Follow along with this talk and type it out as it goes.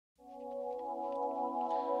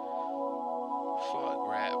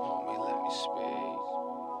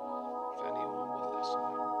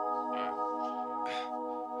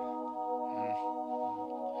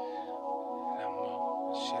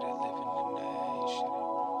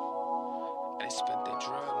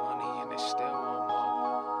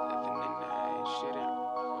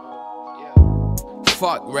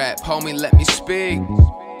Fuck rap, homie, let me speak.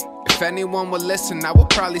 If anyone would listen, I would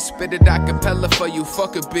probably spit it a cappella for you,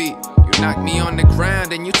 fuck a beat. You knocked me on the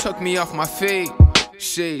ground and you took me off my feet.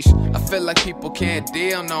 Sheesh, I feel like people can't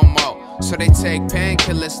deal no more, so they take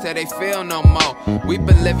painkillers till they feel no more. We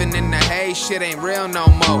been living in the haze, shit ain't real no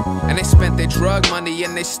more. And they spent their drug money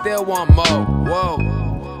and they still want more.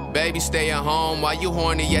 Whoa, baby, stay at home while you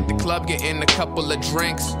horny at the club getting a couple of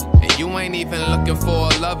drinks. And you ain't even looking for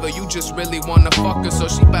a lover, you just really wanna fuck her. So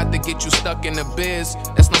she bout to get you stuck in the biz,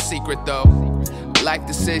 that's no secret though. Life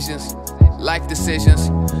decisions, life decisions.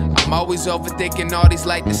 I'm always overthinking all these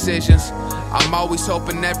life decisions. I'm always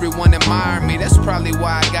hoping everyone admire me, that's probably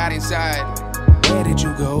why I got anxiety. Where did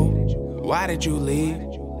you go? Why did you leave?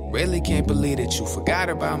 Really can't believe that you forgot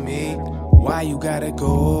about me. Why you gotta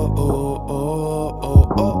go?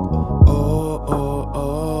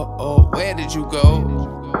 Where did you go?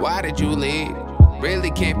 Why did you leave? Really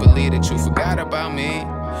can't believe that you forgot about me.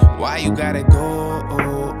 Why you gotta go?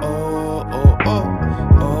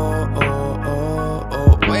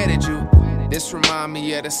 Where did you? This remind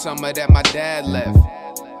me of the summer that my dad left.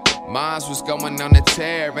 Mine was going on a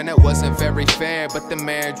tear and it wasn't very fair, but the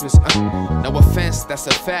marriage was, no offense, that's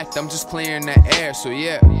a fact, I'm just clearing the air, so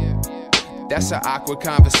yeah. That's an awkward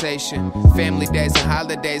conversation. Family days and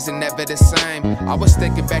holidays are never the same. I was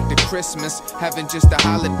thinking back to Christmas, having just the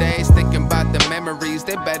holidays, thinking about the memories,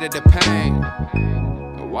 they better the pain.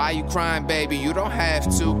 Why you crying, baby? You don't have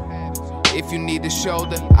to. If you need a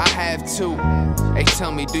shoulder, I have two. Hey,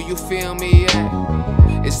 tell me, do you feel me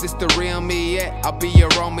yet? Is this the real me yet? I'll be your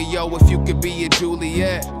Romeo if you could be a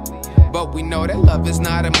Juliet. But we know that love is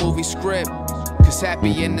not a movie script, cause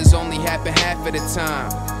happy endings only happen half of the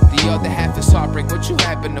time. The other half is heartbreak, what you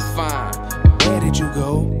happen to find. Where did you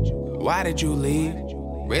go? Why did you leave?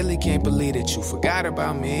 Really can't believe that you forgot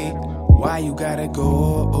about me. Why you gotta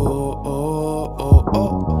go?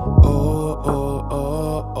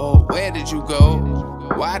 Where did you go?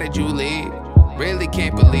 Why did you leave? Really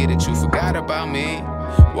can't believe that you forgot about me.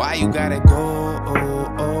 Why you gotta go?